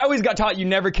always got taught you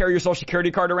never carry your social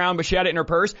security card around, but she had it in her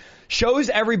purse. Shows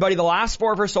everybody the last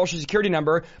 4 of her social security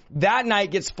number. That night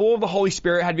gets full of the Holy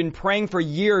Spirit, had been praying for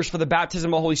years for the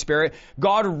baptism of the Holy Spirit.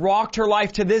 God rocked her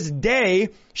life. To this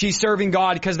day, she's serving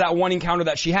God because of that one encounter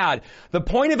that she had. The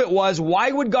point of it was, why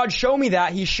would God show me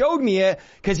that? He showed me it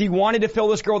because he wanted to fill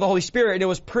this girl with the Holy Spirit. And it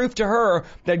was proof to her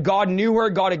that God knew her,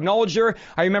 God acknowledged her.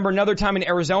 I remember another time in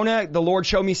Arizona, the Lord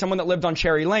showed me someone that lived on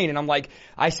Cherry Lane. And I'm like,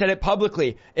 I said it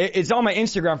publicly. It's on my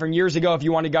Instagram from years ago if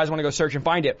you guys want to go search and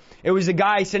find it. It was a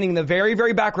guy sitting in the very,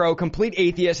 very back row, complete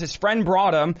atheist. His friend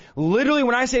brought him. Literally,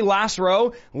 when I say last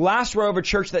row of a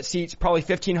church that seats probably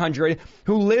 1,500,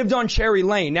 who lived on Cherry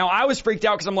Lane. Now, I was freaked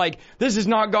out because I'm like, this is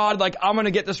not God. Like, I'm going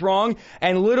to get this wrong.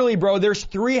 And literally, bro, there's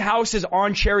 3 houses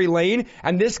on Cherry Lane.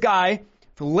 And this guy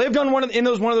lived on one of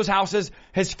those houses.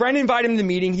 His friend invited him to the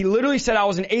meeting. He literally said, I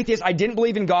was an atheist. I didn't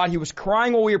believe in God. He was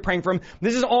crying while we were praying for him.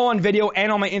 This is all on video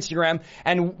and on my Instagram.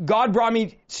 And God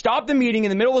stopped the meeting in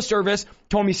the middle of the service,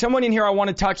 told me someone in here I want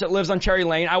to touch that lives on Cherry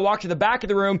Lane. I walked to the back of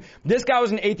the room. This guy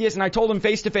was an atheist, and I told him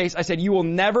face to face, I said, you will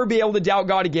never be able to doubt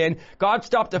God again. God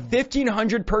stopped a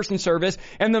 1,500 person service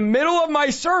in the middle of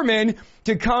my sermon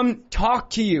to come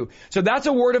talk to you. So that's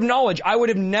a word of knowledge. I would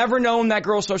have never known that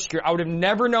girl's social security. I would have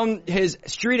never known his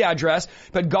street address,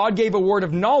 but God gave a word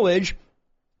of knowledge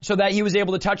so that he was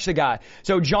able to touch the guy.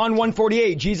 So John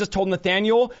 1:48, Jesus told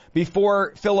Nathanael,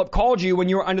 before Philip called you when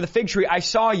you were under the fig tree, I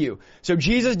saw you. So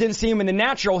Jesus didn't see him in the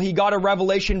natural. He got a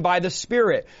revelation by the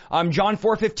Spirit. John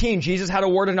 4:15, Jesus had a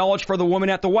word of knowledge for the woman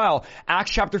at the well.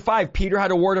 Acts chapter 5, Peter had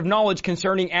a word of knowledge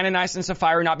concerning Ananias and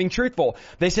Sapphira not being truthful.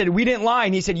 They said, we didn't lie.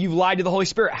 And he said, you've lied to the Holy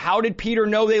Spirit. How did Peter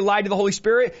know they lied to the Holy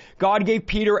Spirit? God gave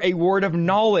Peter a word of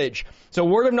knowledge. So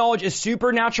word of knowledge is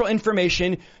supernatural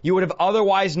information you would have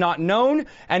otherwise not known.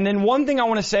 And then one thing I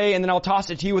want to say, and then I'll toss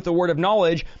it to you with the word of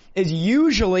knowledge, is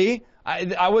usually,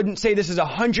 I wouldn't say this is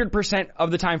 100%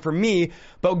 of the time for me,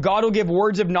 but God will give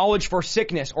words of knowledge for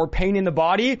sickness or pain in the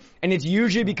body, and it's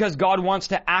usually because God wants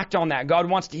to act on that. God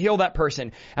wants to heal that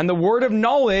person. And the word of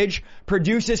knowledge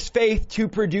produces faith to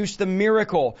produce the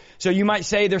miracle. So you might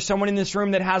say there's someone in this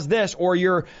room that has this, or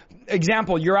you're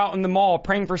out in the mall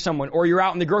praying for someone, or you're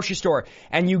out in the grocery store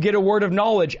and you get a word of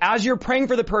knowledge. As you're praying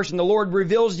for the person, the Lord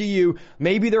reveals to you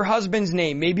maybe their husband's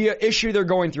name, maybe an issue they're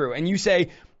going through, and you say,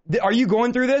 are you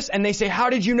going through this? And they say, how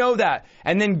did you know that?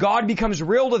 And then God becomes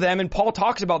real to them. And Paul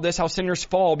talks about this, how sinners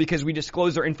fall because we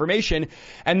disclose their information.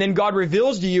 And then God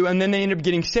reveals to you, and then they end up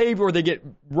getting saved, or they get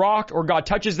rocked, or God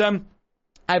touches them.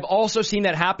 I've also seen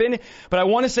that happen. But I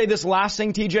want to say this last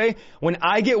thing, TJ. When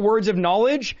I get words of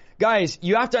knowledge, guys,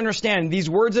 you have to understand, these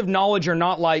words of knowledge are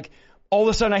not like, all of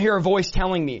a sudden I hear a voice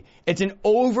telling me. It's an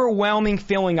overwhelming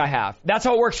feeling I have. That's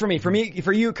how it works for me. For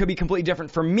you, it could be completely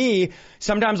different. For me,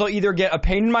 sometimes I'll either get a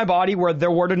pain in my body where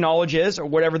their word of knowledge is, or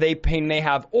whatever pain they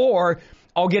have, or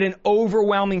I'll get an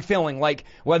overwhelming feeling, like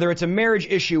whether it's a marriage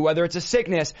issue, whether it's a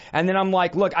sickness, and then I'm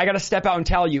like, look, I got to step out and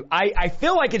tell you. I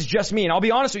feel like it's just me, and I'll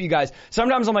be honest with you guys.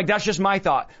 Sometimes I'm like, that's just my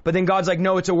thought. But then God's like,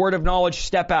 no, it's a word of knowledge,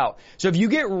 step out. So if you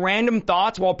get random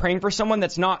thoughts while praying for someone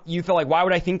that's not, you feel like, why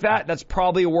would I think that? That's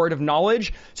probably a word of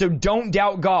knowledge. So don't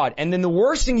doubt God. And then the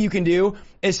worst thing you can do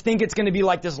is think it's going to be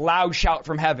like this loud shout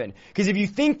from heaven. Because if you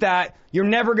think that, you're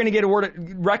never going to get a word,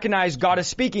 recognize God is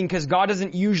speaking, because God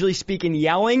doesn't usually speak in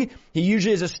yelling. He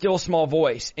usually is a still small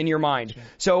voice in your mind.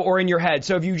 So, or in your head.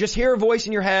 So if you just hear a voice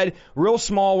in your head, real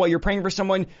small, while you're praying for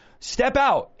someone, step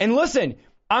out and listen.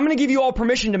 I'm going to give you all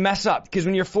permission to mess up, because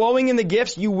when you're flowing in the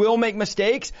gifts, you will make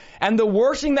mistakes. And the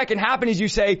worst thing that can happen is you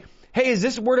say, hey, is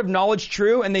this word of knowledge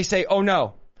true? And they say, oh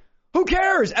no. Who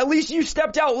cares? At least you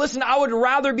stepped out. Listen, I would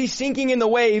rather be sinking in the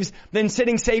waves than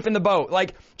sitting safe in the boat.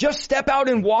 Like, just step out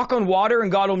and walk on water and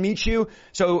God will meet you.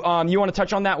 So, you want to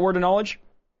touch on that word of knowledge?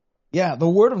 Yeah, the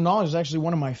word of knowledge is actually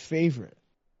one of my favorite,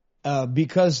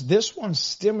 because this one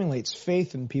stimulates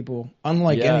faith in people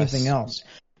unlike anything else.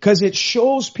 Because it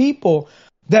shows people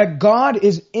that God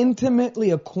is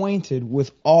intimately acquainted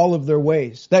with all of their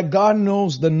ways. That God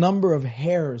knows the number of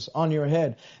hairs on your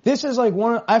head. This is like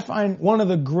I find one of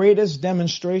the greatest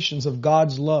demonstrations of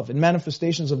God's love and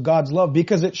manifestations of God's love,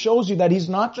 because it shows you that He's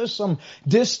not just some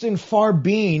distant, far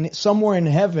being somewhere in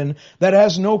heaven that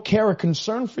has no care or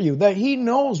concern for you. That He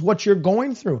knows what you're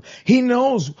going through. He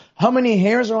knows how many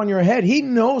hairs are on your head. He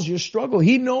knows your struggle.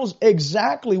 He knows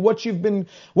exactly what you've been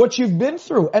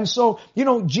through. And so,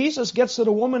 Jesus gets to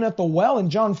the woman at the well in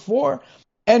John 4,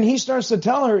 and He starts to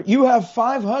tell her, you have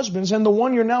 5 husbands, and the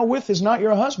one you're now with is not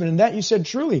your husband. And that you said,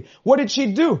 truly. What did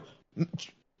she do?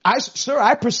 Sir,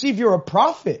 I perceive you're a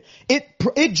prophet.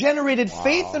 It generated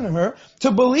faith in her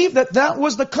to believe that that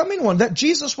was the coming one, that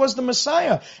Jesus was the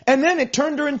Messiah. And then it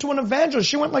turned her into an evangelist.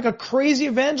 She went like a crazy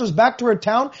evangelist back to her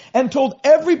town and told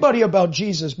everybody about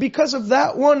Jesus because of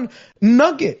that one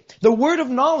nugget. The word of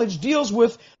knowledge deals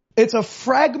with, it's a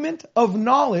fragment of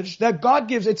knowledge that God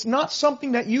gives. It's not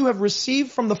something that you have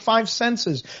received from the five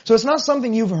senses. So it's not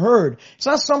something you've heard. It's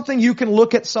not something you can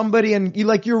look at somebody and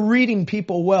you're reading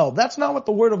people well. That's not what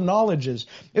the word of knowledge is.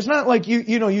 It's not like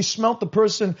you smelt the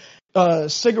person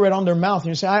cigarette on their mouth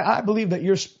and you say, I believe that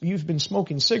you've been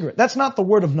smoking cigarette. That's not the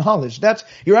word of knowledge.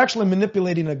 You're actually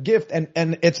manipulating a gift, and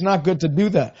it's not good to do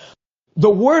that. The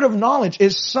word of knowledge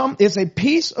is a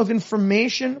piece of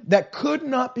information that could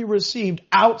not be received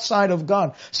outside of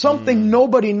God. Something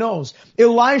nobody knows.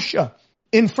 Elisha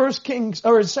in 2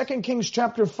 Kings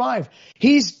chapter 5,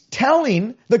 he's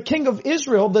telling the king of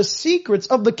Israel the secrets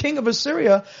of the king of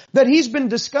Assyria that he's been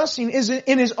discussing is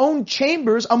in his own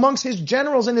chambers amongst his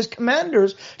generals and his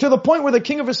commanders, to the point where the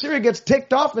king of Assyria gets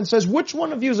ticked off and says, which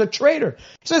one of you is a traitor?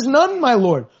 He says, none, my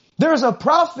lord. There's a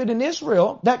prophet in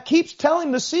Israel that keeps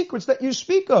telling the secrets that you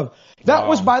speak of. That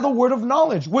was by the word of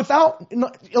knowledge.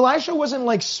 Elisha wasn't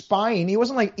like spying. He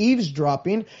wasn't like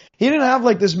eavesdropping. He didn't have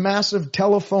like this massive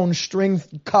telephone string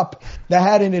cup that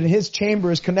had it in his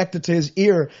chambers connected to his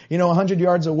ear, 100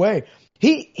 yards away.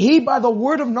 He by the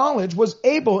word of knowledge was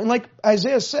able, and like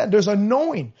Isaiah said, there's a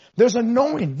knowing. There's a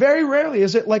knowing. Very rarely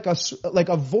is it like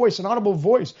a voice, an audible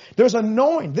voice. There's a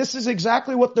knowing. This is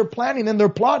exactly what they're planning and they're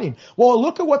plotting. Well,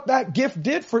 look at what that gift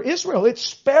did for Israel. It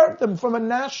spared them from a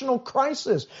national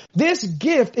crisis. This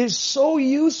gift is so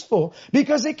useful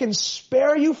because it can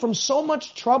spare you from so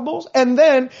much troubles. And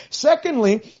then,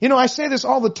 secondly, I say this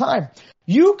all the time.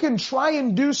 You can try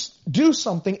and do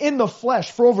something in the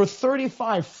flesh for over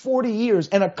 35, 40 years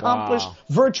and accomplish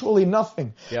virtually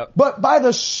nothing. Yep. But by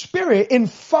the Spirit, in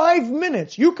 5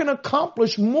 minutes, you can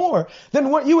accomplish more than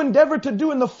what you endeavor to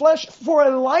do in the flesh for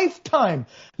a lifetime.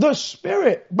 The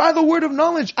Spirit, by the word of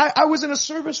knowledge. I was in a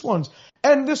service once,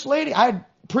 and this lady, I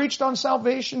preached on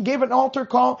salvation, gave an altar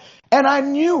call, and I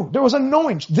knew there was a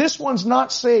knowing. This one's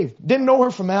not saved. Didn't know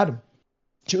her from Adam.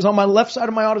 She was on my left side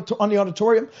of on the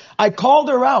auditorium. I called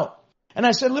her out and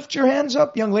I said, lift your hands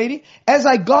up, young lady. As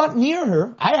I got near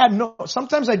her,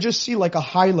 sometimes I just see like a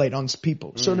highlight on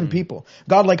people, certain people.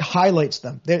 God like highlights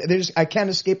them. I can't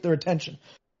escape their attention.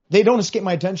 They don't escape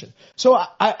my attention. So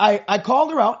I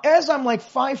called her out. As I'm like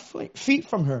 5 feet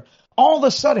from her, all of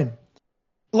a sudden,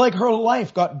 like her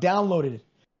life got downloaded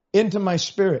into my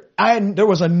spirit. There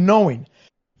was a knowing.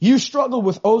 You struggle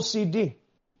with OCD.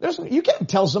 You can't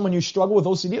tell someone you struggle with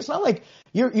OCD. It's not like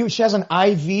she has an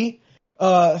IV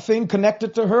thing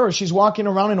connected to her, or she's walking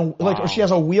around or she has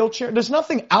a wheelchair. There's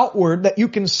nothing outward that you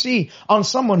can see on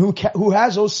someone who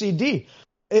has OCD.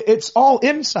 It's all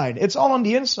inside. It's all on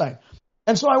the inside.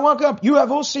 And so I walk up. You have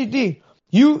OCD.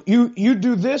 You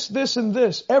do this, and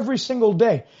this every single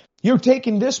day. You're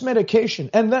taking this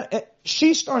medication, and then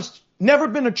she starts. Never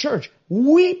been to church,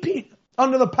 weeping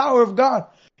under the power of God.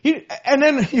 And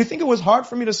then you think it was hard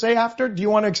for me to say after, do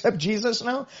you want to accept Jesus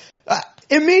now?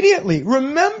 Immediately,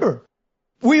 remember,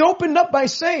 we opened up by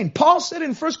saying, Paul said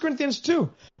in 1 Corinthians 2,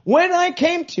 when I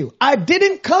came to you, I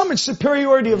didn't come in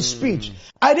superiority of speech.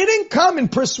 I didn't come in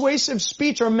persuasive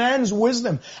speech or man's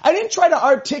wisdom. I didn't try to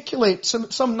articulate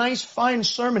some nice fine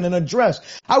sermon and address.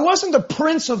 I wasn't the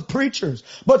prince of preachers,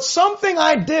 but something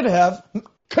I did have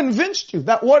convinced you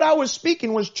that what I was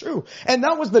speaking was true. And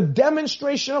that was the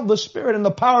demonstration of the Spirit and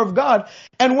the power of God.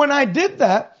 And when I did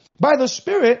that by the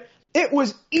Spirit, it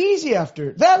was easy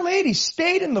after. That lady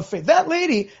stayed in the faith. That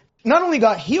lady not only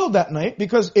got healed that night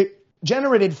because it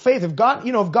generated faith. If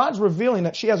God's revealing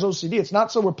that she has OCD, it's not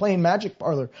so we're playing magic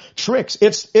parlor tricks.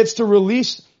 It's to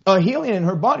release a healing in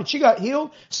her body. She got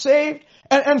healed, saved,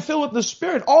 and filled with the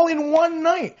Spirit all in one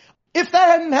night. If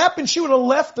that hadn't happened, she would have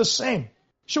left the same.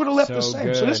 She would have left the same.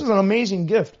 Good. So this is an amazing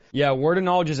gift. Yeah, word of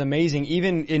knowledge is amazing.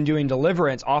 Even in doing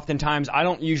deliverance, oftentimes I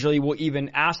don't usually will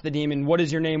even ask the demon, what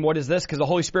is your name? What is this? Because the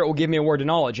Holy Spirit will give me a word of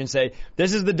knowledge and say,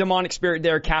 this is the demonic spirit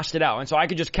there, cast it out. And so I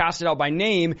could just cast it out by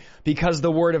name because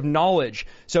the word of knowledge.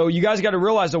 So you guys got to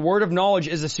realize the word of knowledge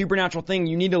is a supernatural thing.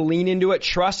 You need to lean into it,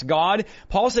 trust God.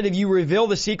 Paul said if you reveal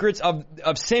the secrets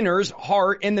of sinners'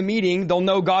 heart in the meeting, they'll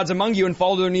know God's among you and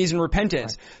fall to their knees in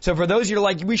repentance. Right. So for those of you who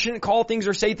are like, we shouldn't call things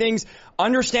or say things,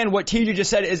 understand what TJ just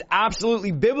said is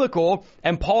absolutely biblical. biblical.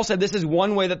 And Paul said this is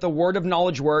one way that the word of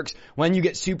knowledge works, when you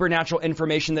get supernatural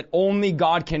information that only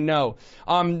God can know.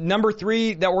 Number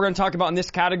 3 that we're going to talk about in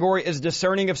this category is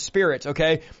discerning of spirits,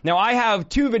 okay? Now, I have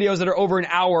 2 videos that are over an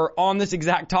hour on this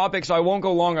exact topic, so I won't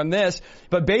go long on this.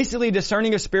 But basically,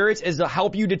 discerning of spirits is to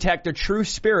help you detect the true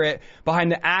spirit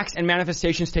behind the acts and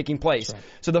manifestations taking place. Right.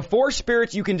 So the 4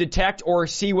 spirits you can detect or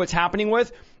see what's happening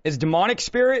with is demonic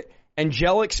spirit,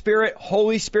 angelic spirit,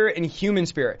 Holy Spirit, and human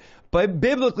spirit. But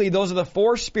biblically, those are the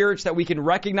 4 spirits that we can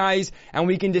recognize and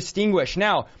we can distinguish.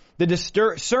 Now, the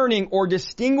discerning or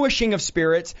distinguishing of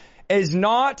spirits is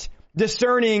not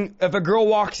discerning if a girl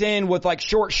walks in with like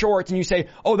short shorts and you say,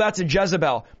 oh, that's a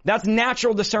Jezebel. That's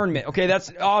natural discernment. Okay,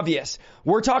 that's obvious.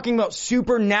 We're talking about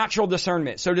supernatural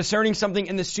discernment. So discerning something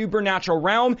in the supernatural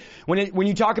realm. When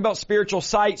you talk about spiritual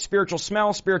sight, spiritual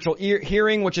smell, spiritual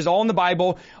hearing, which is all in the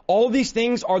Bible, all of these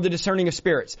things are the discerning of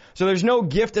spirits. So there's no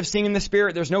gift of seeing in the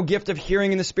spirit. There's no gift of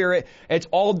hearing in the spirit. It's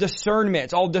all discernment.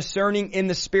 It's all discerning in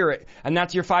the spirit. And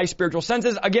that's your 5 spiritual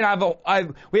senses. Again,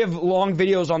 we have long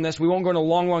videos on this. We won't go into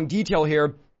long detail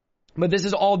here. But this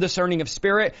is all discerning of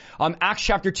spirit. Acts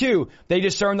chapter 2, they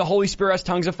discern the Holy Spirit as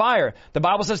tongues of fire. The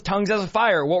Bible says tongues as a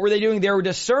fire. What were they doing? They were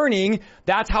discerning.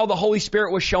 That's how the Holy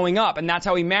Spirit was showing up, and that's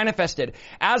how He manifested.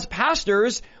 As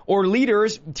pastors or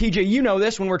leaders, TJ, you know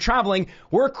this, when we're traveling,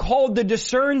 we're called to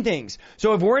discern things.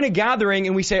 So if we're in a gathering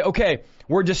and we say, okay,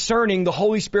 we're discerning the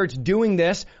Holy Spirit's doing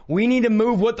this, we need to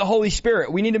move with the Holy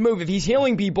Spirit. We need to move. If He's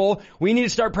healing people, we need to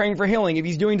start praying for healing. If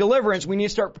He's doing deliverance, we need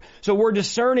to start. So we're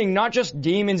discerning not just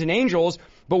demons and angels,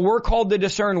 but we're called to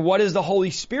discern what is the Holy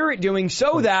Spirit doing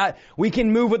so that we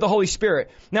can move with the Holy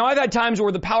Spirit. Now, I've had times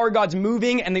where the power of God's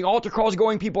moving and the altar call is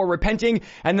going, people are repenting,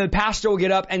 and the pastor will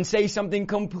get up and say something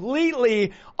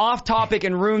completely off topic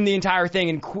and ruin the entire thing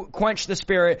and quench the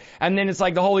Spirit, and then it's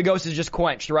like the Holy Ghost is just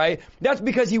quenched, right? That's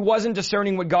because he wasn't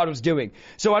discerning what God was doing.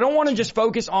 So I don't want to just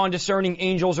focus on discerning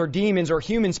angels or demons or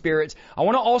human spirits. I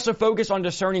want to also focus on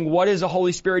discerning what is the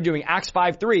Holy Spirit doing. Acts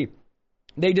 5:3.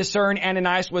 They discern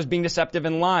Ananias was being deceptive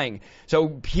and lying.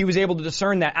 So he was able to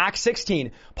discern that. Acts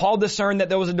 16, Paul discerned that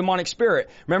there was a demonic spirit.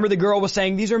 Remember the girl was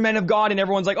saying, these are men of God, and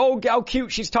everyone's like, oh, how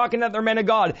cute, she's talking that they're men of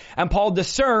God. And Paul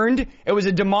discerned it was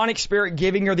a demonic spirit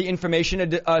giving her the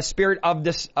information, a spirit of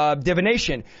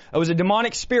divination. It was a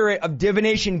demonic spirit of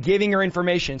divination giving her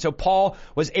information. So Paul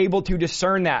was able to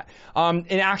discern that.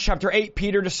 In Acts chapter 8,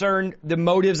 Peter discerned the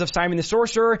motives of Simon the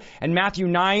sorcerer. And Matthew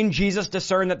 9, Jesus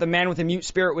discerned that the man with a mute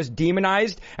spirit was demonized.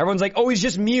 Everyone's like, oh, he's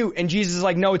just mute. And Jesus is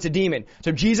like, no, it's a demon.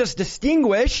 So Jesus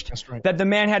distinguished that the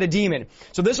man had a demon.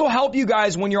 So this will help you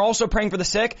guys when you're also praying for the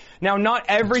sick. Now, not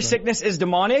every sickness is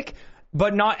demonic,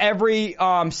 but not every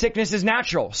sickness is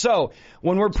natural. So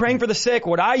when we're praying for the sick,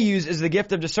 what I use is the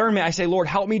gift of discernment. I say, Lord,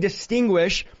 help me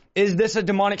distinguish, is this a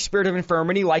demonic spirit of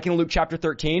infirmity, like in Luke chapter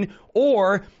 13,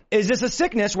 or is this a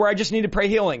sickness where I just need to pray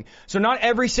healing? So not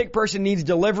every sick person needs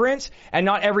deliverance, and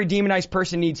not every demonized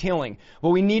person needs healing.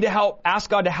 But we need to ask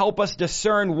God to help us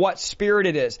discern what spirit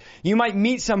it is. You might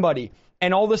meet somebody,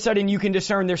 and all of a sudden you can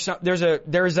discern there's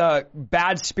a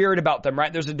bad spirit about them,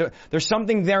 right? There's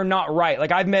something there not right.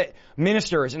 Like I've met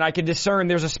ministers, and I could discern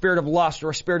there's a spirit of lust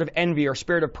or a spirit of envy or a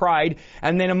spirit of pride,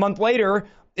 and then a month later,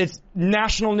 it's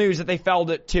national news that they fell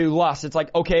to lust. It's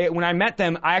like, okay, when I met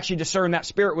them, I actually discerned that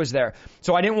spirit was there.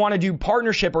 So I didn't want to do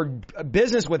partnership or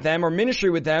business with them or ministry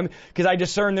with them because I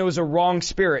discerned there was a wrong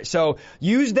spirit. So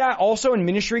use that also in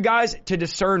ministry, guys, to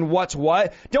discern what's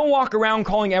what. Don't walk around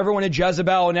calling everyone a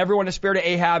Jezebel and everyone a spirit of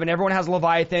Ahab and everyone has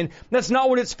Leviathan. That's not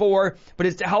what it's for, but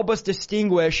it's to help us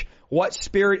distinguish what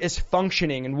spirit is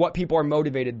functioning and what people are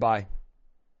motivated by.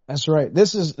 That's right.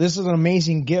 This is an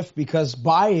amazing gift because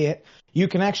by it, you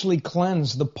can actually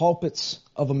cleanse the pulpits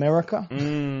of America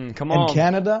and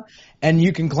Canada, and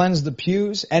you can cleanse the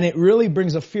pews, and it really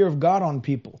brings a fear of God on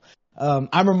people.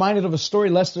 I'm reminded of a story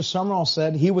Lester Sumrall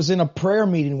said. He was in a prayer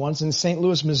meeting once in St.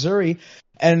 Louis, Missouri,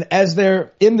 and as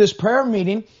they're in this prayer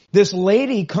meeting, this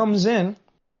lady comes in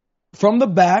from the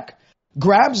back,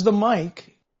 grabs the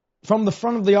mic from the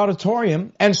front of the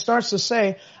auditorium, and starts to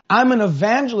say, I'm an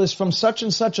evangelist from such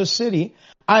and such a city.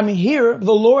 I'm here.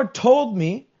 The Lord told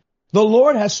me, the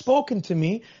Lord has spoken to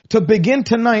me to begin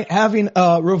tonight having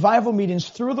revival meetings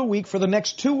through the week for the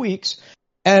next 2 weeks.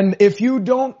 And if you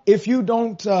don't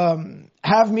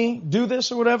have me do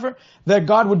this or whatever, that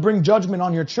God would bring judgment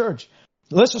on your church.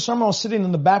 Lester Sumrall sitting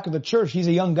in the back of the church. He's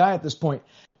a young guy at this point.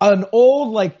 An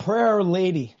old prayer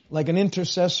lady, like an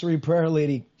intercessory prayer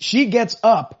lady. She gets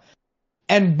up.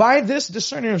 And by this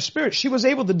discerning of spirit, she was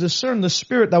able to discern the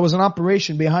spirit that was in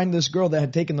operation behind this girl that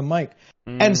had taken the mic.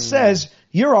 And says,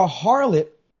 you're a harlot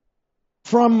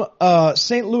from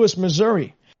St. Louis,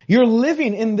 Missouri. You're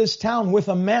living in this town with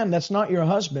a man that's not your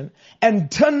husband.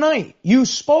 And tonight you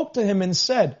spoke to him and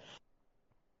said,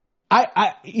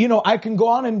 I can go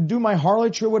on and do my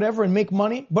harlotry or whatever and make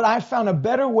money, but I found a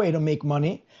better way to make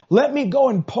money. Let me go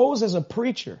and pose as a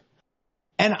preacher.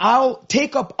 And I'll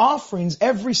take up offerings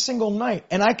every single night.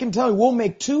 And I can tell you, we'll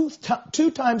make two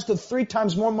times to 3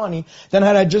 times more money than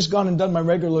had I just gone and done my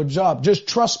regular job. Just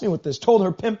trust me with this. Told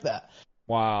her pimp that.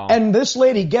 Wow. And this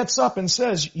lady gets up and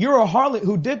says, you're a harlot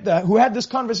who did that, who had this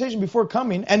conversation before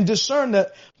coming and discerned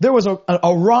that there was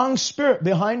a wrong spirit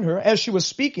behind her as she was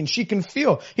speaking. She can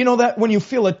feel, that when you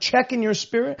feel a check in your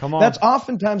spirit, that's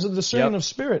oftentimes a discerning of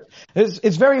spirit.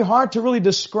 It's very hard to really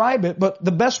describe it, but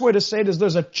the best way to say it is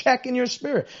there's a check in your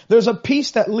spirit. There's a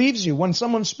peace that leaves you when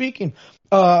someone's speaking.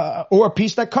 Or a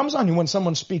peace that comes on you when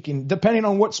someone's speaking, depending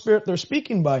on what spirit they're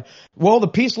speaking by. Well, the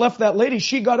peace left that lady.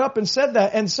 She got up and said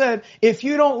that and said, if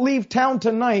you don't leave town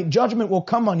tonight, judgment will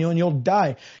come on you and you'll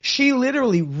die. She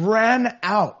literally ran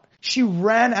out. She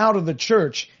ran out of the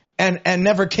church and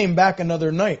never came back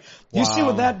another night. You see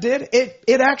what that did?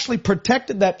 It actually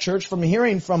protected that church from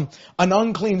hearing from an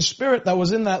unclean spirit that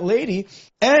was in that lady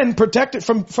and protected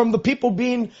from the people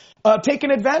being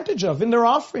taken advantage of in their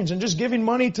offerings and just giving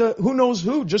money to who knows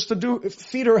who just to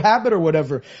feed her habit or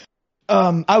whatever.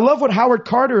 I love what Howard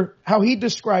Carter, how he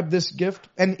described this gift,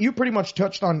 and you pretty much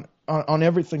touched on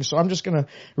everything. So I'm just going to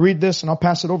read this and I'll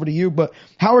pass it over to you. But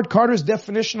Howard Carter's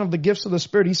definition of the gifts of the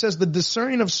Spirit, he says the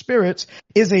discerning of spirits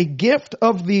is a gift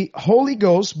of the Holy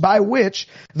Ghost by which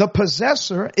the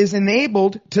possessor is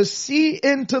enabled to see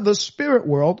into the spirit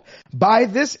world. By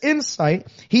this insight,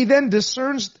 he then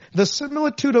discerns the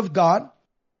similitude of God,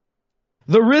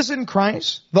 the risen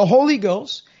Christ, the Holy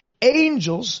Ghost,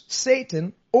 angels,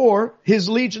 Satan, or his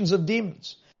legions of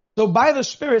demons. So by the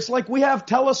spirits, like we have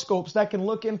telescopes that can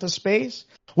look into space.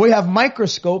 We have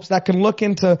microscopes that can look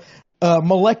into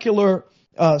molecular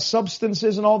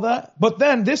substances and all that. But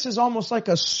then this is almost like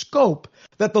a scope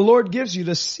that the Lord gives you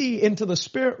to see into the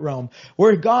spirit realm,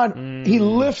 where God, He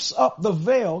lifts up the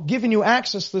veil, giving you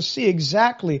access to see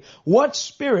exactly what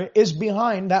spirit is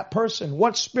behind that person.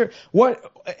 What spirit,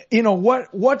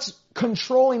 what's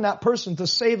controlling that person to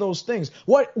say those things?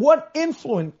 What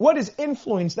is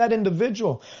influence that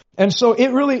individual? And so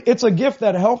it's a gift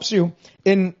that helps you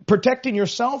in protecting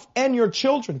yourself and your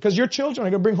children, because your children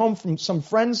are going to bring home from some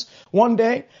friends one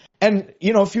day. And,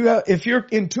 if you're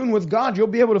in tune with God, you'll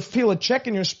be able to feel a check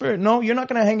in your spirit. No, you're not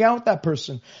going to hang out with that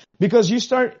person, because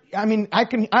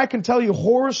I can tell you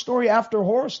horror story after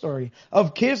horror story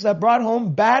of kids that brought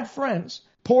home bad friends,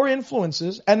 poor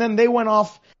influences, and then they went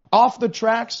off the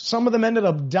tracks. Some of them ended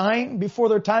up dying before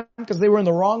their time because they were in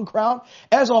the wrong crowd.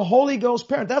 As a Holy Ghost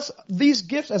parent, these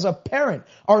gifts as a parent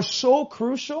are so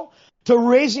crucial to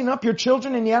raising up your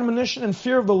children in the admonition and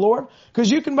fear of the Lord. Because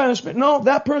you can by the Spirit, no,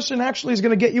 that person actually is going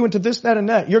to get you into this, that, and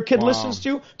that. Your kid listens to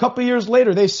you. A couple of years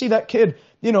later, they see that kid,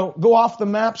 go off the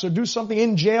maps or do something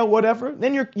in jail, whatever.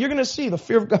 Then you're going to see the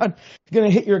fear of God going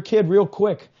to hit your kid real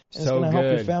quick. And it's going to help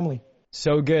your family.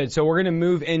 So good. So we're going to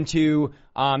move into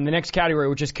the next category,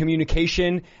 which is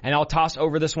communication. And I'll toss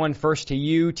over this one first to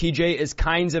you, TJ, is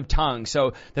kinds of tongues.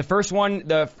 So the first one,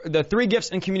 the 3 gifts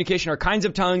in communication are kinds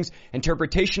of tongues,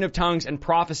 interpretation of tongues, and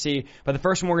prophecy. But the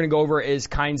first one we're going to go over is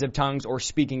kinds of tongues, or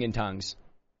speaking in tongues.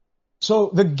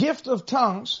 So the gift of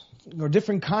tongues, or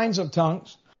different kinds of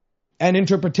tongues, and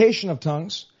interpretation of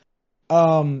tongues.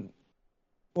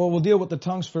 We'll deal with the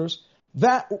tongues first.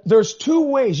 There's 2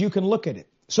 ways you can look at it.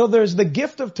 So there's the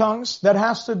gift of tongues that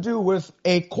has to do with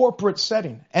a corporate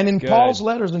setting. And in Paul's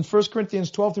letters in 1 Corinthians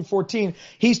 12 through 14,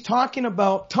 he's talking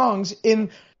about tongues in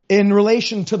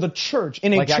relation to the church.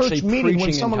 In a church meeting,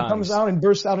 when someone comes out and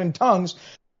bursts out in tongues,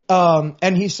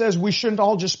 and he says we shouldn't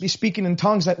all just be speaking in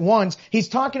tongues at once. He's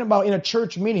talking about in a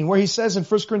church meeting where he says in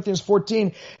 1 Corinthians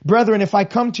 14, brethren, if I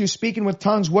come to you speaking with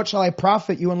tongues, what shall I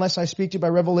profit you unless I speak to you by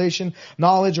revelation,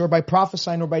 knowledge, or by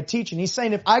prophesying, or by teaching? He's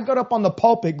saying if I got up on the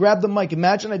pulpit, grabbed the mic,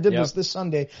 imagine I did this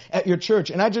Sunday at your church,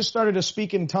 and I just started to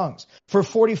speak in tongues for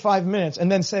 45 minutes and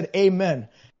then said amen.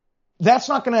 That's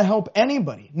not going to help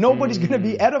anybody. Nobody's going to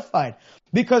be edified,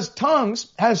 because tongues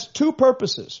has 2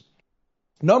 purposes.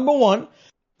 Number 1,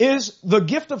 is the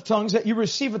gift of tongues that you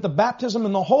receive at the baptism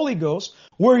in the Holy Ghost,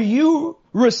 where you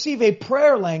receive a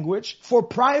prayer language for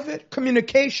private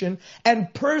communication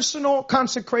and personal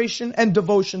consecration and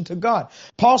devotion to God.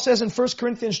 Paul says in 1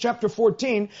 Corinthians chapter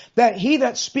 14 that he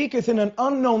that speaketh in an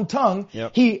unknown tongue,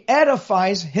 he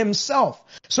edifies himself.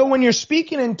 So when you're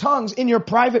speaking in tongues in your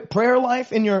private prayer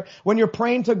life, when you're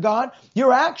praying to God,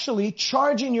 you're actually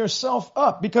charging yourself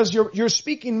up because you're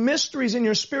speaking mysteries in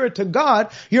your spirit to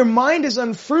God. Your mind is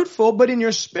unfruitful, but in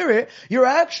your spirit, you're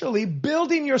actually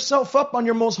building yourself up on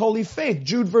your most holy faith.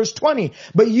 Jude verse 20.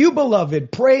 But you,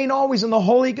 beloved, praying always in the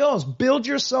Holy Ghost, build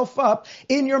yourself up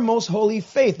in your most holy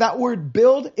faith. That word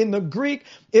build in the Greek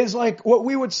is like what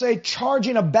we would say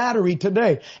charging a battery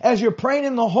today. As you're praying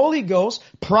in the Holy Ghost,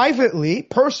 privately,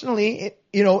 personally,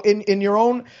 in your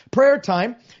own prayer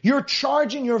time, you're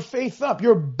charging your faith up.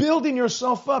 You're building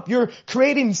yourself up. You're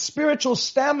creating spiritual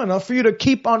stamina for you to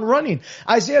keep on running.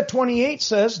 Isaiah 28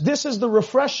 says, this is the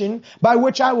refreshing by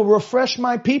which I will refresh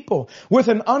my people with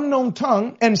an unknown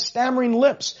tongue and stammering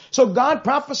lips. So God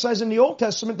prophesies in the Old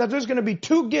Testament that there's going to be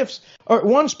two gifts, or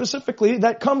one specifically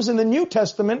that comes in the New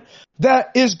Testament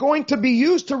that is going to be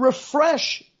used to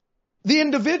refresh the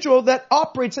individual that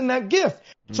operates in that gift.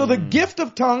 So the gift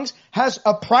of tongues has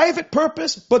a private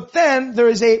purpose, but then there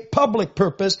is a public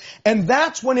purpose, and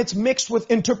that's when it's mixed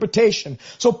with interpretation.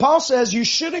 So Paul says you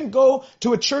shouldn't go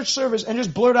to a church service and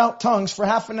just blurt out tongues for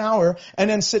half an hour and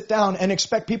then sit down and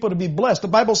expect people to be blessed. The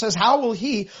Bible says, how will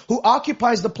he who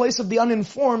occupies the place of the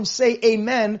uninformed say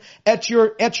amen at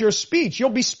your speech? You'll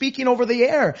be speaking over the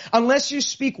air. Unless you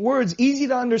speak words easy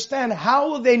to understand, how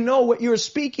will they know what you're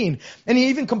speaking? And he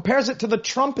even compares it to the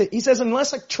trumpet. He says,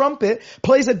 unless a trumpet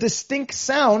plays a distinct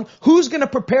sound, who's going to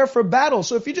prepare for battle?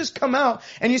 So if you just come out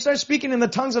and you start speaking in the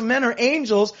tongues of men or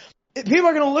angels, people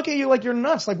are going to look at you like you're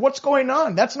nuts. Like, what's going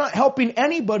on? That's not helping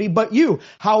anybody but you.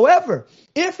 However,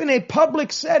 if in a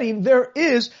public setting there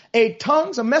is a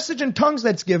message in tongues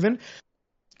that's given,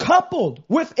 coupled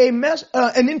with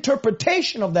an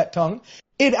interpretation of that tongue,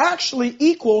 it actually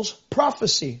equals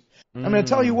prophecy. I'm going to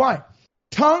tell you why.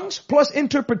 Tongues plus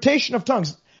interpretation of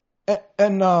tongues.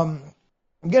 And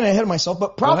I'm getting ahead of myself,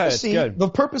 but prophecy, the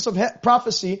purpose of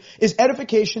prophecy is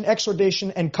edification, exhortation,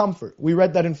 and comfort. We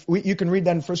read that you can read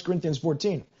that in 1 Corinthians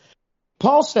 14.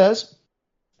 Paul says,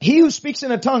 he who speaks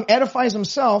in a tongue edifies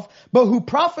himself, but who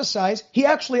prophesies, he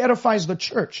actually edifies the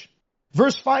church.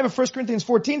 Verse 5 of 1 Corinthians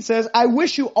 14 says, I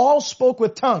wish you all spoke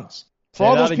with tongues. For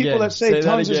all those people that say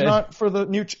tongues is not for the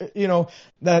new,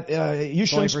 that you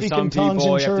shouldn't speak in tongues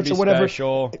in church or whatever.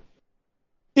 Special.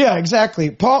 Yeah,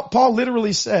 exactly. Paul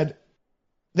literally said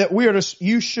that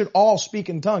you should all speak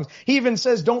in tongues. He even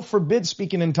says, don't forbid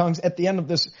speaking in tongues at the end of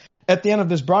the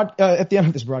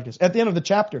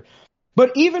chapter.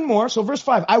 But even more, so verse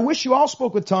 5, I wish you all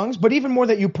spoke with tongues, but even more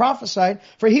that you prophesied,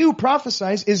 for he who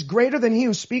prophesies is greater than he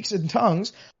who speaks in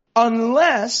tongues,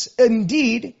 unless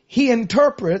indeed he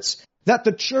interprets, that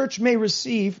the church may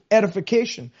receive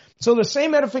edification. So the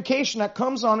same edification that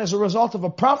comes on as a result of a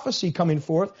prophecy coming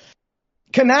forth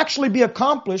can actually be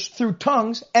accomplished through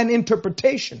tongues and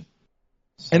interpretation.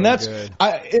 So and that's,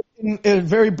 in a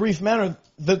very brief manner,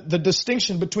 the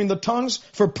distinction between the tongues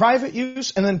for private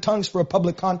use and then tongues for a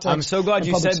public context. I'm so glad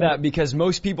you said that, because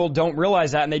most people don't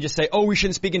realize that, and they just say, oh, we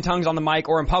shouldn't speak in tongues on the mic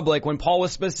or in public, when Paul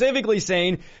was specifically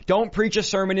saying, don't preach a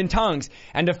sermon in tongues.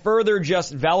 And to further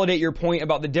just validate your point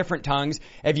about the different tongues,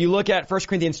 if you look at 1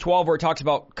 Corinthians 12 where it talks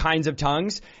about kinds of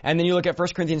tongues, and then you look at 1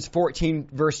 Corinthians 14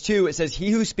 verse 2, it says,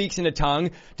 he who speaks in a tongue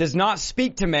does not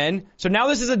speak to men. So now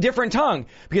this is a different tongue,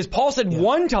 because Paul said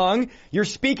one tongue, you're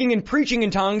speaking and preaching in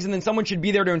tongues, and then someone should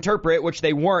be there to interpret, which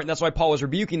they weren't. That's why Paul was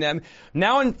rebuking them.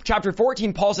 Now in chapter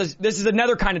 14, Paul says this is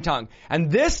another kind of tongue.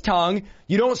 And this tongue,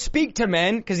 you don't speak to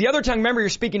men, because the other tongue, remember, you're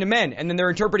speaking to men, and then they're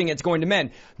interpreting it's going to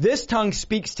men. This tongue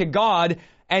speaks to God,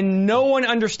 and no one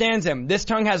understands him. This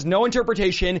tongue has no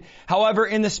interpretation. However,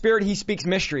 in the Spirit, he speaks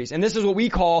mysteries. And this is what we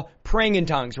call praying in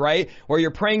tongues, right? Where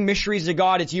you're praying mysteries to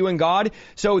God, it's you and God.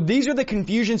 So these are the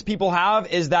confusions people have,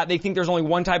 is that they think there's only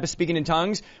one type of speaking in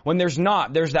tongues, when there's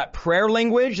not. There's that prayer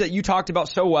language that you talked about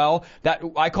so well, that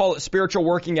I call it spiritual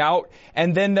working out.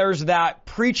 And then there's that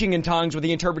preaching in tongues with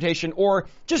the interpretation, or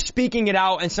just speaking it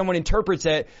out and someone interprets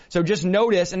it. So just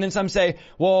notice, and then some say,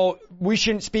 well, we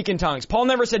shouldn't speak in tongues. Paul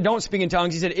never said don't speak in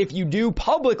tongues. He said if you do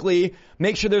publicly,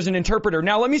 make sure there's an interpreter.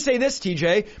 Now let me say this,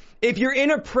 TJ. If you're in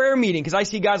a prayer meeting, because I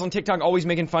see guys on TikTok always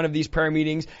making fun of these prayer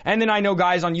meetings, and then I know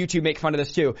guys on YouTube make fun of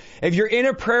this too. If you're in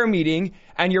a prayer meeting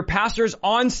and your pastor's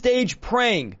on stage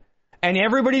praying and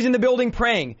everybody's in the building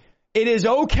praying, it is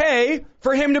okay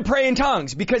for him to pray in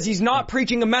tongues, because he's not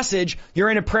preaching a message. You're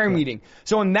in a prayer meeting.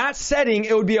 So in that setting,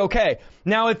 it would be okay.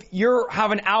 Now, if you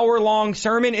have an hour-long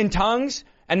sermon in tongues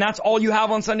and that's all you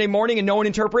have on Sunday morning and no one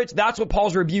interprets, that's what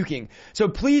Paul's rebuking. So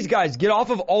please guys, get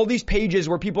off of all these pages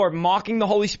where people are mocking the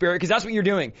Holy Spirit, because that's what you're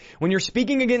doing. When you're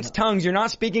speaking against tongues, you're not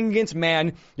speaking against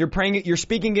man, you're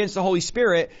speaking against the Holy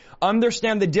Spirit.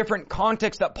 Understand the different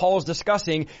context that Paul is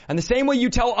discussing, and the same way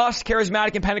you tell us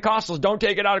charismatic and Pentecostals, don't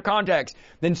take it out of context,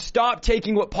 then stop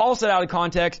taking what Paul said out of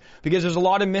context, because there's a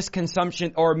lot of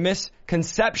misconception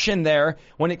there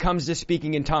when it comes to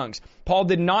speaking in tongues. Paul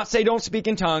did not say don't speak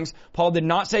in tongues. Paul did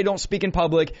not say don't speak in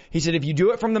public. He said if you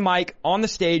do it from the mic, on the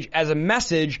stage, as a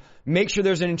message, make sure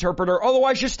there's an interpreter.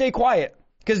 Otherwise, just stay quiet,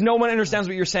 because no one understands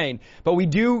what you're saying. But we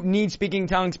do need speaking in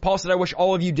tongues. Paul said, I wish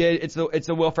all of you did. It's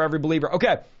the will for every believer.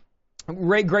 Okay.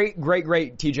 Great,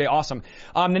 TJ. Awesome.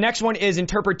 The next one is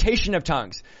interpretation of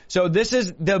tongues. So this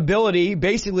is the ability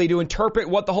basically to interpret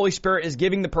what the Holy Spirit is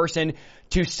giving the person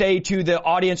to say to the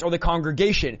audience or the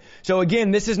congregation. So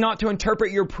again, this is not to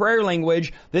interpret your prayer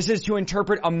language. This is to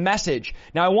interpret a message.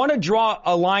 Now I want to draw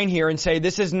a line here and say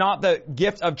this is not the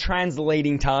gift of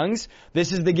translating tongues.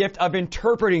 This is the gift of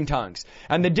interpreting tongues.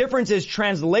 And the difference is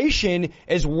translation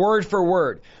is word for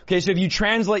word. Okay, so if you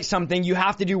translate something, you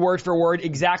have to do word for word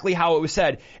exactly how it was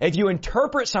said. If you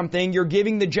interpret something, you're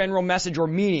giving the general message or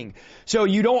meaning. So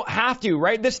you don't have to,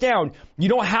 write this down, you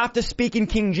don't have to speak in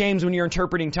King James when you're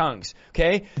interpreting tongues.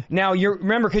 Okay? Now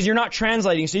remember, because you're not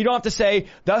translating, so you don't have to say,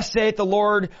 thus saith the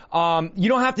Lord. You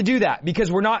don't have to do that, because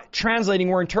we're not translating,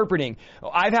 we're interpreting.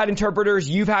 I've had interpreters,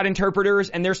 you've had interpreters,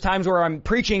 and there's times where I'm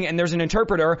preaching and there's an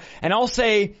interpreter, and I'll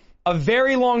say a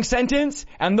very long sentence,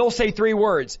 and they'll say 3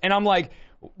 words. And I'm like,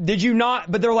 did you not?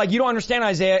 But they're like, you don't understand,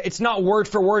 Isaiah. It's not word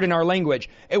for word in our language.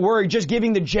 We're just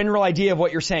giving the general idea of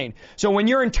what you're saying. So when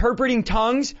you're interpreting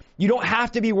tongues, you don't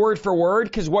have to be word for word,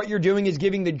 because what you're doing is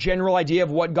giving the general idea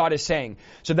of what God is saying.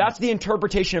 So that's the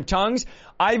interpretation of tongues.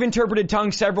 I've interpreted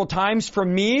tongues several times. For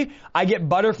me, I get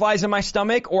butterflies in my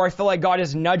stomach, or I feel like God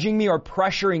is nudging me or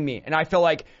pressuring me. And I feel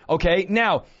like, okay,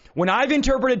 now, when I've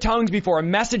interpreted tongues before, a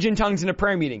message in tongues in a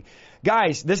prayer meeting,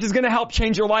 guys, this is going to help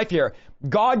change your life here.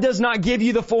 God does not give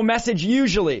you the full message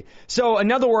usually. So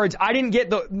in other words, I didn't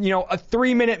get a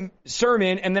 3-minute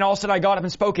sermon and then all of a sudden I got up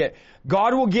and spoke it.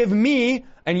 God will give me,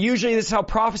 and usually this is how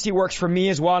prophecy works for me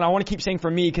as well. And I want to keep saying for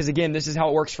me, because again, this is how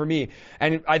it works for me.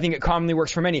 And I think it commonly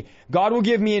works for many. God will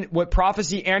give me with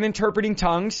prophecy and interpreting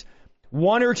tongues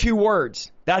 1 or 2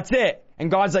 words. That's it. And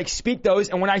God's like, speak those.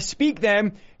 And when I speak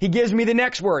them, He gives me the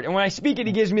next word. And when I speak it,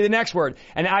 He gives me the next word.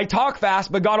 And I talk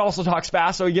fast, but God also talks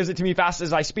fast, so He gives it to me fast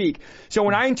as I speak. So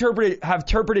when I have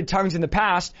interpreted tongues in the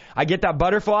past, I get that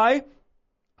butterfly.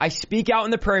 I speak out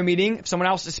in the prayer meeting. If someone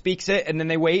else speaks it, and then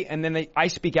they wait, and then I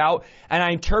speak out, and I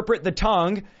interpret the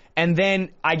tongue. And then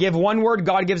I give 1 word,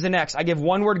 God gives the next. I give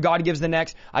 1 word, God gives the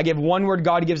next. I give 1 word,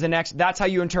 God gives the next. That's how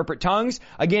you interpret tongues.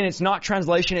 Again, it's not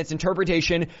translation, it's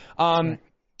interpretation.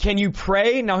 Can you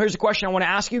pray? Now here's a question I want to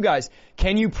ask you guys.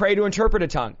 Can you pray to interpret a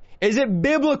tongue? Is it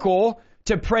biblical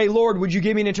to pray, Lord, would you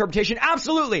give me an interpretation?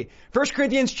 Absolutely. 1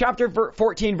 Corinthians chapter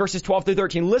 14, verses 12 through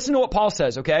 13. Listen to what Paul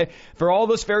says, okay? For all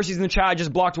those Pharisees in the chat, I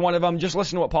just blocked one of them. Just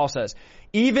listen to what Paul says.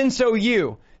 Even so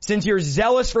you, since you're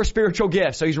zealous for spiritual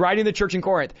gifts, so he's writing to the church in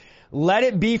Corinth, let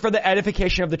it be for the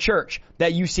edification of the church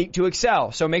that you seek to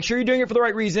excel. So make sure you're doing it for the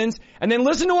right reasons. And then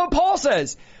listen to what Paul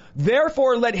says.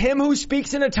 Therefore, let him who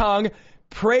speaks in a tongue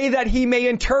pray that he may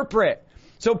interpret.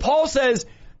 So Paul says,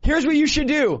 here's what you should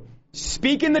do.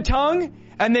 Speak in the tongue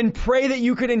and then pray that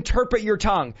you could interpret your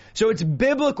tongue. So it's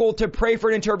biblical to pray for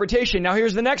an interpretation. Now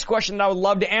here's the next question that I would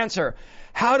love to answer.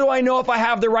 How do I know if I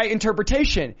have the right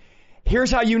interpretation?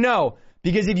 Here's how you know.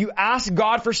 Because if you ask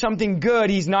God for something good,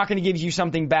 He's not going to give you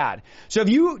something bad. So if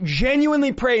you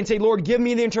genuinely pray and say, Lord, give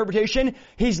me the interpretation,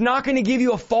 He's not going to give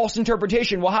you a false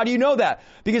interpretation. Well, how do you know that?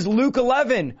 Because Luke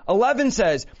 11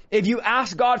 says, if you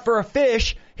ask God for a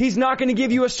fish, He's not going to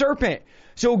give you a serpent.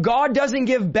 So God doesn't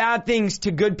give bad things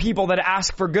to good people that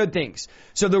ask for good things.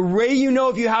 So the way you know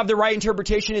if you have the right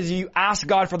interpretation is you ask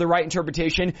God for the right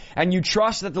interpretation and you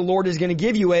trust that the Lord is going to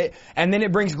give you it, and then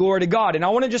it brings glory to God. And I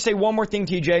want to just say one more thing,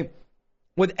 TJ.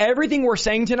 With everything we're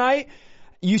saying tonight,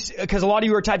 because a lot of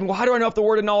you are typing, well, how do I know if the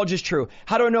word of knowledge is true?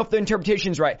 How do I know if the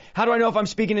interpretation is right? How do I know if I'm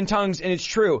speaking in tongues and it's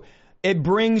true? It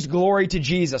brings glory to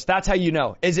Jesus. That's how you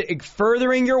know. Is it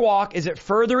furthering your walk? Is it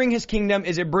furthering His kingdom?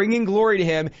 Is it bringing glory to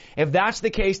Him? If that's the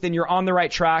case, then you're on the right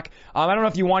track. I don't know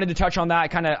if you wanted to touch on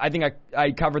that. I think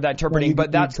I covered that interpreting,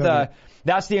 but that's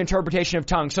the interpretation of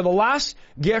tongues. So the last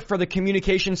gift for the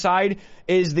communication side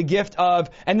is the gift of,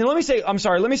 and then let me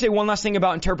say one last thing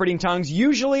about interpreting tongues.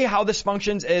 Usually how this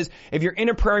functions is if you're in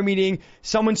a prayer meeting,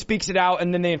 someone speaks it out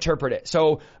and then they interpret it.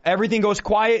 So everything goes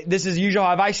quiet. This is usually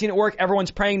how I've seen it work.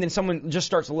 Everyone's praying, then someone someone just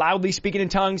starts loudly speaking in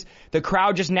tongues, the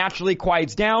crowd just naturally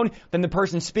quiets down, then the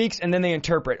person speaks, and then they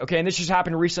interpret. Okay, and this just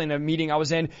happened recently in a meeting I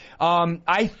was in.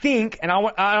 I think, and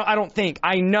I don't think,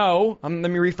 I know, let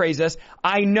me rephrase this,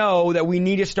 I know that we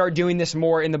need to start doing this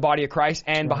more in the body of Christ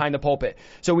and behind the pulpit.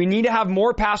 So we need to have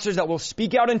more pastors that will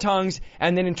speak out in tongues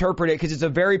and then interpret it, because it's a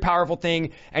very powerful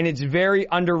thing, and it's very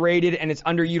underrated, and it's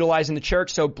underutilized in the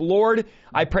church. So Lord,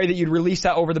 I pray that you'd release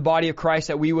that over the body of Christ,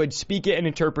 that we would speak it and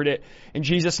interpret it in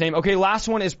Jesus' name. Okay, last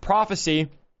one is prophecy.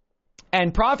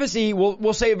 And prophecy,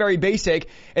 we'll say it very basic,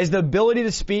 is the ability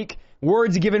to speak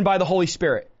words given by the Holy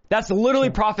Spirit. That's literally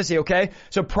prophecy, okay?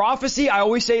 So prophecy, I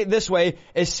always say it this way,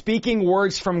 is speaking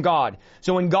words from God.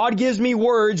 So when God gives me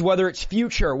words, whether it's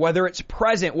future, whether it's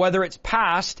present, whether it's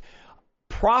past,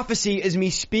 prophecy is me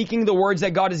speaking the words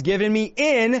that God has given me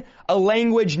in a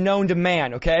language known to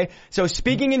man, okay? So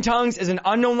speaking in tongues is an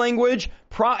unknown language.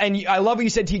 And I love what you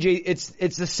said, TJ.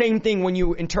 It's the same thing when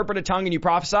you interpret a tongue and you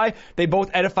prophesy. They both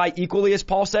edify equally, as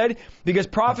Paul said, because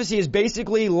prophecy is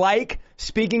basically like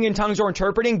speaking in tongues or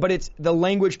interpreting, but it's the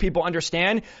language people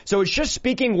understand. So it's just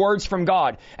speaking words from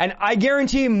God. And I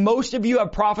guarantee most of you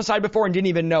have prophesied before and didn't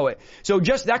even know it. So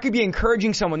just that could be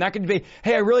encouraging someone. That could be,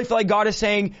 hey, I really feel like God is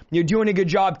saying, you're doing a good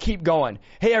job, keep going.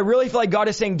 Hey, I really feel like God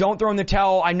is saying, don't throw in the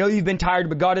towel. I know you've been tired,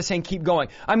 but God is saying, keep going.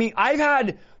 I mean, I've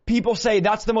had people say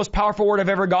that's the most powerful word I've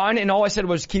ever gotten, and all I said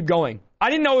was keep going. I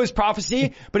didn't know it was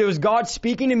prophecy, but it was God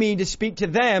speaking to me to speak to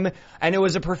them, and it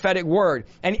was a prophetic word.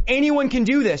 And anyone can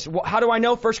do this. How do I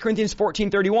know? 1 Corinthians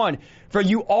 14:31. For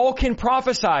you all can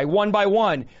prophesy one by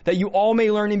one, that you all may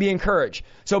learn and be encouraged.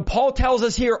 So Paul tells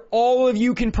us here, all of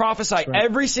you can prophesy. Right.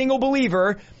 Every single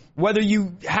believer, whether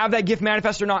you have that gift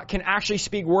manifest or not, can actually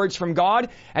speak words from God,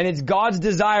 and it's God's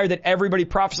desire that everybody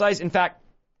prophesies. In fact,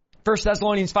 1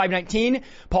 Thessalonians 5:19,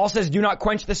 Paul says, do not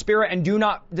quench the spirit and do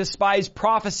not despise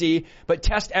prophecy, but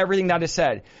test everything that is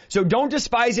said. So don't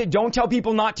despise it. Don't tell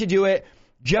people not to do it.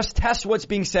 Just test what's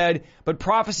being said. But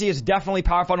prophecy is definitely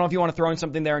powerful. I don't know if you want to throw in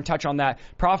something there and touch on that.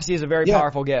 Prophecy is a very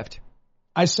powerful gift.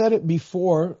 I said it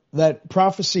before that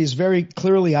prophecy is very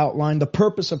clearly outlined. The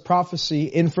purpose of prophecy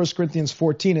in 1 Corinthians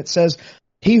 14, it says,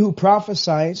 he who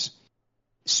prophesies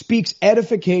speaks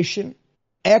edification,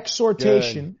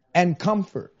 exhortation, and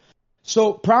comfort.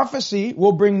 So prophecy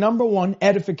will bring, number one,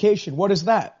 edification. What is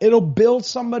that? It'll build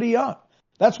somebody up.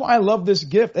 That's why I love this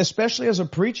gift, especially as a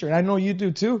preacher. And I know you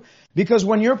do too. Because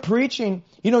when you're preaching,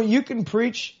 you can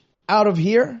preach out of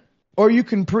here or you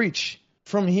can preach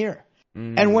from here.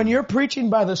 And when you're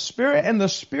preaching by the Spirit and the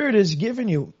Spirit is giving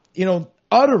you,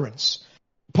 utterance.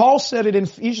 Paul said it in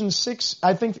Ephesians 6,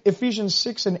 I think Ephesians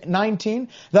 6:19,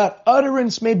 that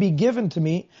utterance may be given to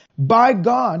me by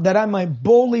God that I might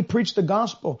boldly preach the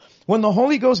gospel. When the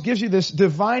Holy Ghost gives you this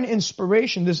divine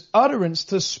inspiration, this utterance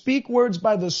to speak words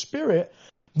by the Spirit,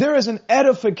 there is an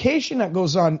edification that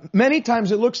goes on. Many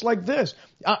times it looks like this.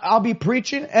 I'll be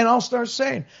preaching and I'll start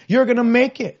saying, you're going to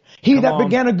make it. He that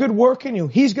began a good work in you,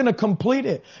 he's going to complete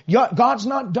it. God's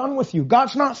not done with you.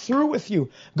 God's not through with you.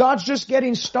 God's just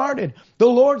getting started. The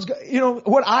Lord's,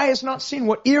 what eye has not seen,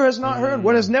 what ear has not heard,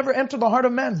 what has never entered the heart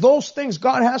of man, those things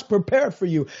God has prepared for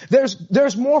you.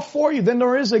 There's more for you than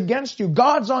there is against you.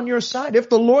 God's on your side. If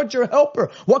the Lord's your helper,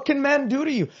 what can man do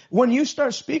to you? When you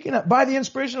start speaking that by the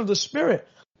inspiration of the Spirit,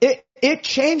 it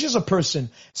changes a person.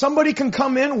 Somebody can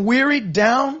come in wearied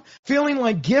down, feeling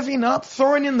like giving up,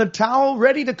 throwing in the towel,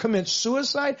 ready to commit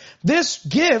suicide. This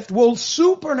gift will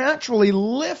supernaturally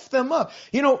lift them up.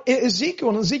 Ezekiel,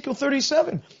 in Ezekiel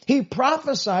 37, he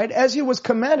prophesied as he was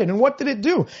commanded. And what did it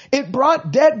do? It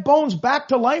brought dead bones back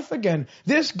to life again.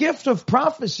 This gift of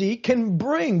prophecy can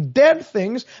bring dead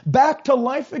things back to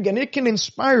life again. It can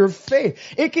inspire faith.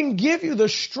 It can give you the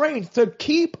strength to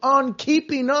keep on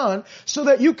keeping on so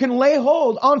that you can lay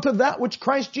hold onto that which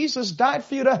Christ Jesus died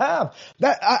for you to have.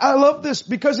 I love this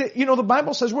because the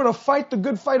Bible says we're to fight the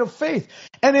good fight of faith.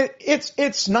 And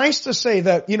it's nice to say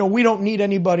that, we don't need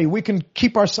anybody. We can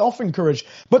keep ourselves encouraged.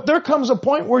 But there comes a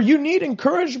point where you need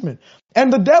encouragement.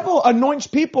 And the devil anoints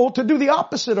people to do the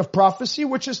opposite of prophecy,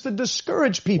 which is to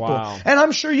discourage people. Wow. And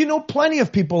I'm sure you know plenty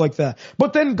of people like that.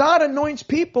 But then God anoints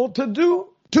people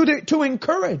to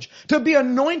encourage, to be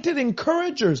anointed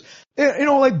encouragers.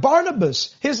 Like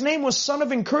Barnabas, his name was son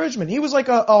of encouragement. He was like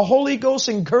a Holy Ghost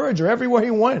encourager everywhere he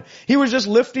went. He was just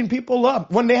lifting people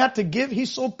up. When they had to give, he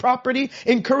sold property,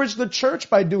 encouraged the church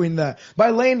by doing that, by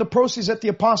laying the proceeds at the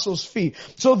apostles' feet.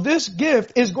 So this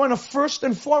gift is going to first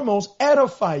and foremost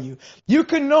edify you. You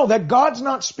can know that God's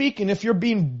not speaking if you're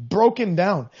being broken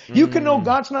down. You can know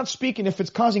God's not speaking if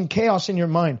it's causing chaos in your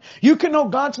mind. You can know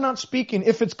God's not speaking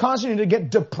if it's causing you to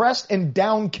get depressed and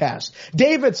downcast.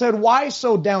 David said, why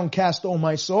so downcast? downcast, O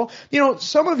my soul.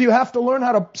 Some of you have to learn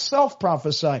how to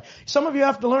self-prophesy. Some of you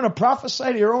have to learn to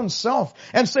prophesy to your own self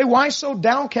and say, why so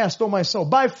downcast, O my soul?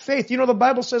 By faith. The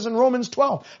Bible says in Romans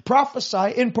 12,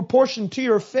 prophesy in proportion to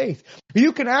your faith.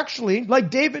 You can actually, like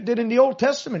David did in the Old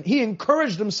Testament, he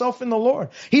encouraged himself in the Lord.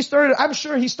 I'm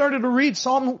sure he started to read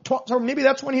Psalm 12, or maybe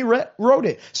that's when he wrote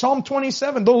it. Psalm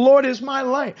 27, the Lord is my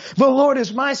light. The Lord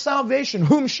is my salvation.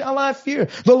 Whom shall I fear?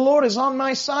 The Lord is on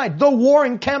my side. The war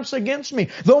encamps against me.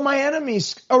 Though my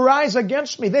enemies arise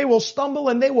against me, they will stumble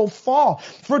and they will fall.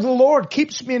 For the Lord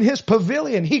keeps me in his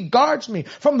pavilion. He guards me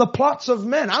from the plots of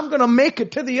men. I'm going to make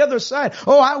it to the other side.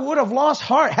 Oh, I would have lost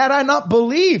heart had I not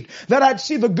believed that I'd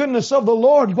see the goodness of the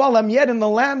Lord while I'm yet in the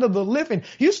land of the living.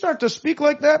 You start to speak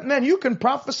like that, man, you can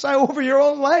prophesy over your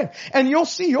own life. And you'll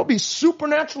see, you'll be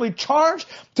supernaturally charged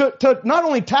to not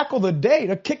only tackle the day,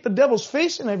 to kick the devil's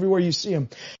face in everywhere you see him.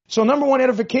 So number one,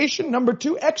 edification. Number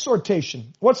two,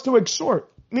 exhortation. What's to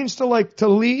exhort? It means to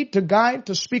lead, to guide,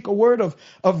 to speak a word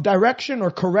of direction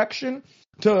or correction.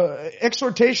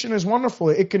 Exhortation is wonderful.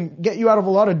 It can get you out of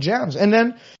a lot of jams. And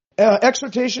then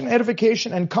exhortation,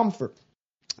 edification, and comfort.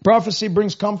 Prophecy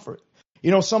brings comfort.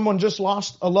 Someone just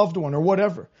lost a loved one or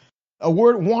whatever.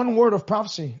 One word of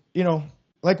prophecy,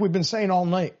 like we've been saying all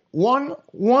night. One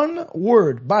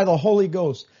word by the Holy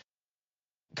Ghost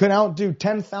can outdo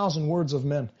 10,000 words of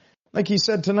men. Like he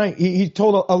said tonight, he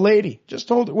told a lady,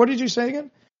 what did you say again?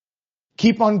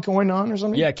 Keep on going on or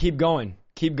something? Yeah, keep going.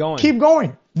 Keep going. Keep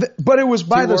going. But it was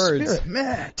by the words. Spirit.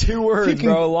 Man. 2 words,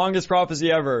 bro. Longest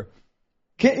prophecy ever.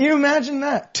 Can you imagine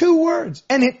that? 2 words.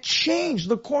 And it changed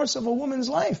the course of a woman's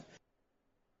life.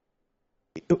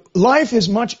 Life is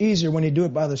much easier when you do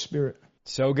it by the Spirit.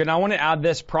 So good. And I want to add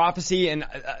this prophecy, and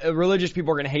religious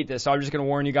people are going to hate this. So I'm just going to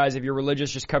warn you guys, if you're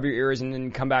religious, just cover your ears and then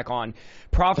come back on.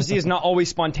 Prophecy is not always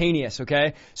spontaneous,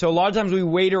 okay? So a lot of times we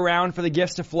wait around for the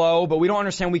gifts to flow, but we don't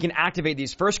understand we can activate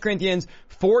these. 1 Corinthians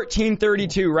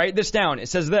 14:32, write this down. It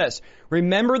says this: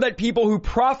 remember that people who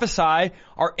prophesy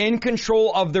are in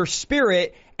control of their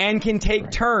spirit and can take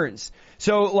turns.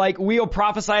 So we'll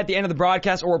prophesy at the end of the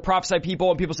broadcast, or we'll prophesy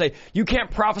people, and people say, you can't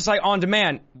prophesy on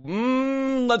demand.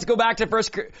 Let's go back to 1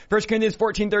 Corinthians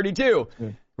 14:32. Yeah.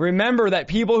 Remember that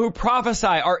people who prophesy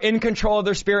are in control of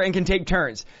their spirit and can take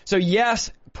turns. So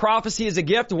yes, prophecy is a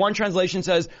gift. One translation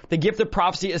says the gift of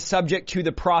prophecy is subject to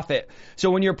the prophet. So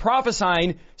when you're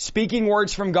prophesying, speaking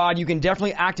words from God, you can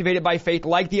definitely activate it by faith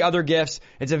like the other gifts.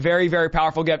 It's a very, very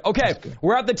powerful gift. Okay,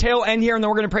 we're at the tail end here, and then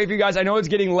we're going to pray for you guys. I know it's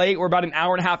getting late. We're about an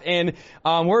hour and a half in.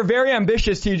 We're very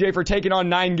ambitious, TJ, for taking on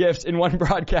 9 gifts in one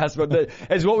broadcast, but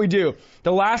it's what we do.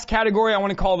 The last category I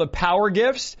want to call the power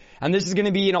gifts, and this is going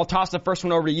to be, and I'll toss the first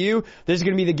one over to you, this is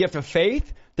going to be the gift of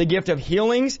faith, the gift of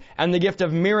healings, and the gift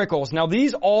of miracles. Now,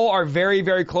 these all are very,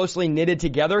 very closely knitted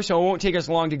together, so it won't take us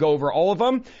long to go over all of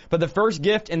them. But the first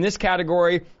gift in this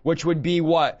category, which would be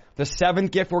what? The 7th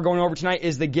gift we're going over tonight,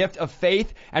 is the gift of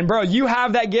faith. And bro, you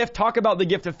have that gift. Talk about the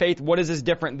gift of faith. What is this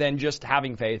different than just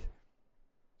having faith?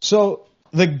 So,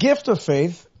 the gift of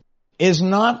faith is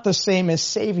not the same as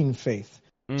saving faith.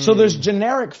 So there's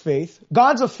generic faith.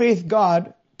 God's a faith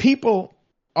God. People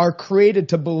are created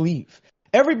to believe.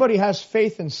 Everybody has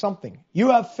faith in something.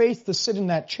 You have faith to sit in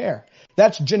that chair.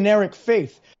 That's generic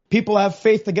faith. People have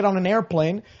faith to get on an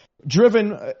airplane,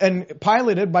 driven and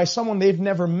piloted by someone they've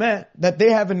never met, that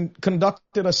they haven't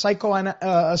conducted a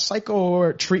psychology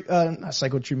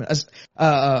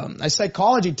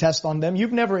test on them.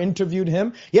 You've never interviewed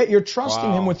him, yet you're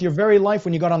trusting him with your very life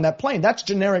when you got on that plane. That's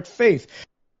generic faith.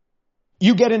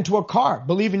 You get into a car,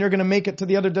 believing you're going to make it to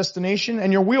the other destination,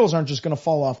 and your wheels aren't just going to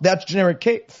fall off. That's generic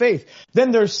faith.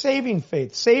 Then there's saving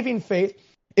faith. Saving faith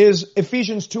is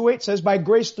Ephesians 2:8 says, by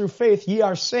grace through faith ye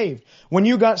are saved. When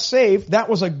you got saved, that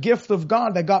was a gift of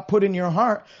God that got put in your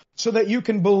heart so that you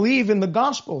can believe in the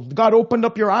gospel. God opened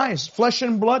up your eyes. Flesh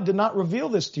and blood did not reveal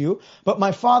this to you, but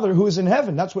my Father who is in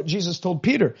heaven. That's what Jesus told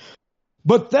Peter.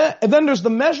 But then there's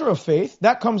the measure of faith.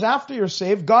 That comes after you're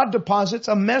saved. God deposits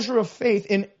a measure of faith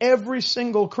in every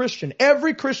single Christian.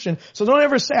 Every Christian. So don't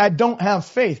ever say, I don't have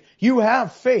faith. You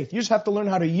have faith. You just have to learn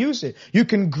how to use it. You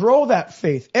can grow that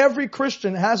faith. Every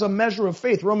Christian has a measure of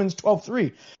faith. Romans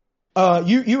 12:3.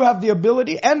 You have the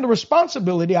ability and the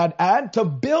responsibility, I'd add, to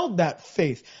build that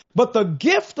faith. But the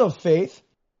gift of faith,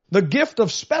 the gift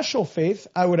of special faith,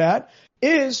 I would add,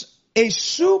 is a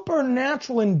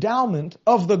supernatural endowment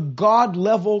of the God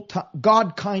level,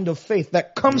 God kind of faith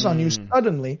that comes on you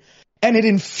suddenly, and it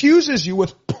infuses you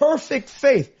with perfect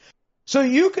faith. So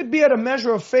you could be at a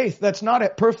measure of faith that's not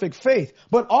at perfect faith,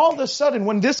 but all of a sudden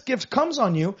when this gift comes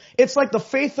on you, it's like the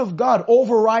faith of God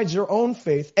overrides your own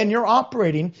faith, and you're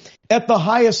operating at the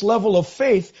highest level of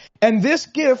faith. And this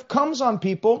gift comes on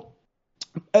people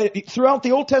throughout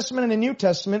the Old Testament and the New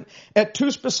Testament at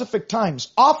two specific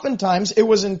times. Oftentimes, it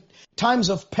was in times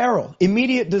of peril,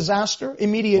 immediate disaster,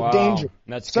 immediate danger.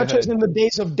 That's such good. as in the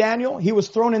days of Daniel, he was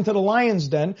thrown into the lion's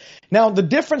den. Now, the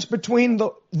difference between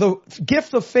the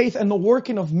gift of faith and the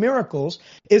working of miracles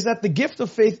is that the gift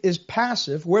of faith is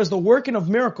passive, whereas the working of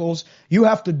miracles, you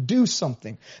have to do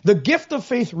something. The gift of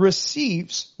faith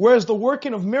receives, whereas the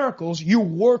working of miracles, you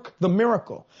work the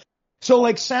miracle. So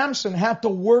like Samson had to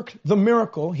work the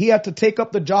miracle. He had to take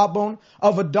up the jawbone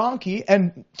of a donkey,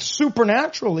 and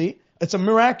supernaturally, it's a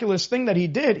miraculous thing that he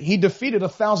did. He defeated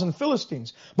 1,000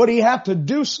 Philistines, but he had to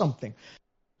do something.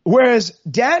 Whereas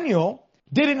Daniel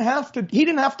didn't have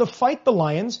to fight the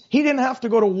lions. He didn't have to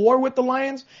go to war with the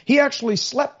lions. He actually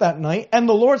slept that night, and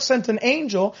the Lord sent an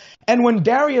angel. And when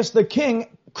Darius the king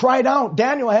cried out,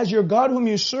 "Daniel, has your God whom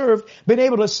you serve been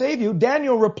able to save you?"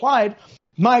 Daniel replied,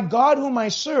 "My God whom I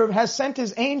serve has sent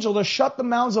his angel to shut the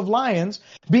mouths of lions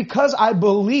because I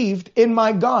believed in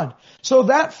my God." So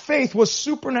that faith was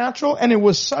supernatural and it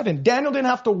was sudden. Daniel didn't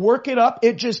have to work it up.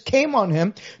 It just came on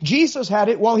him. Jesus had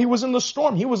it while he was in the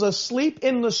storm. He was asleep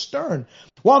in the stern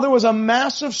while there was a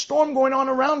massive storm going on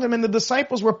around him, and the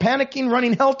disciples were panicking,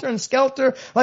 running helter and skelter.